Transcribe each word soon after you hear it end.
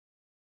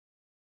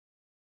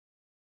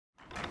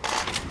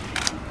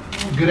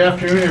Good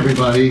afternoon,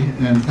 everybody,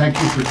 and thank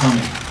you for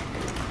coming.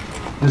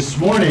 This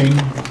morning,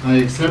 I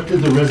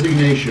accepted the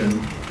resignation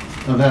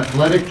of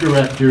Athletic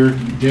Director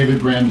David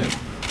Brandon.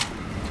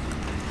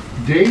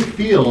 Dave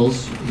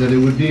feels that it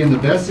would be in the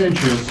best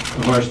interest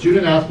of our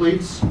student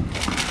athletes,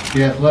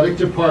 the athletic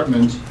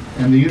department,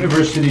 and the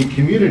university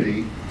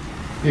community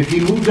if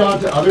he moved on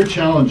to other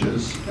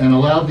challenges and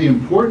allowed the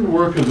important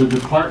work of the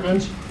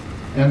department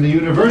and the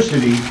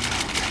university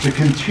to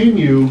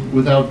continue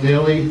without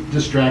daily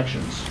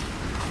distractions.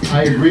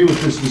 I agree with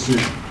this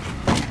decision.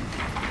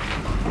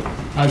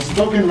 I've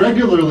spoken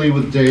regularly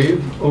with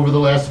Dave over the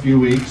last few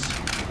weeks,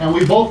 and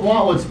we both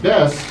want what's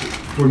best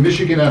for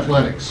Michigan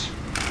athletics,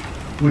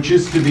 which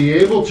is to be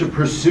able to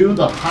pursue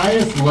the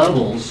highest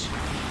levels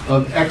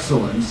of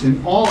excellence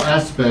in all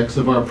aspects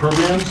of our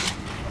programs,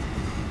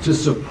 to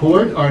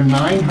support our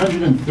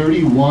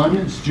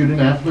 931 student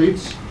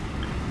athletes,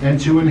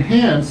 and to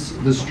enhance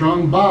the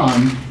strong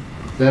bond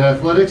that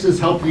athletics has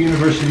helped the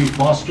university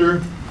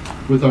foster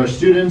with our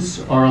students,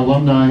 our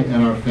alumni,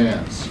 and our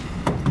fans.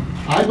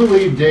 I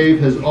believe Dave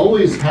has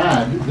always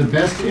had the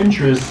best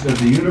interests of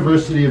the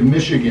University of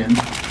Michigan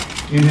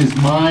in his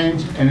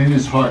mind and in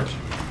his heart.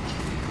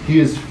 He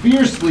is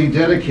fiercely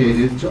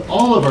dedicated to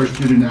all of our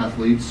student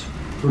athletes,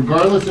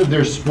 regardless of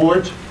their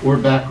sport or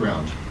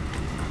background.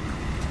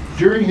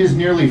 During his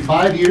nearly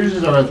 5 years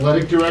as our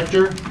athletic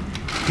director,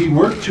 he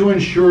worked to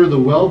ensure the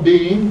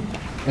well-being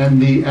and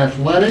the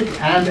athletic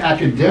and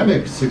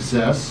academic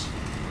success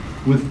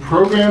with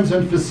programs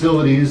and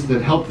facilities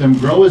that help them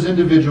grow as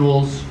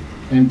individuals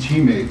and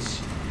teammates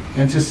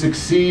and to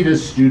succeed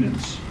as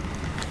students.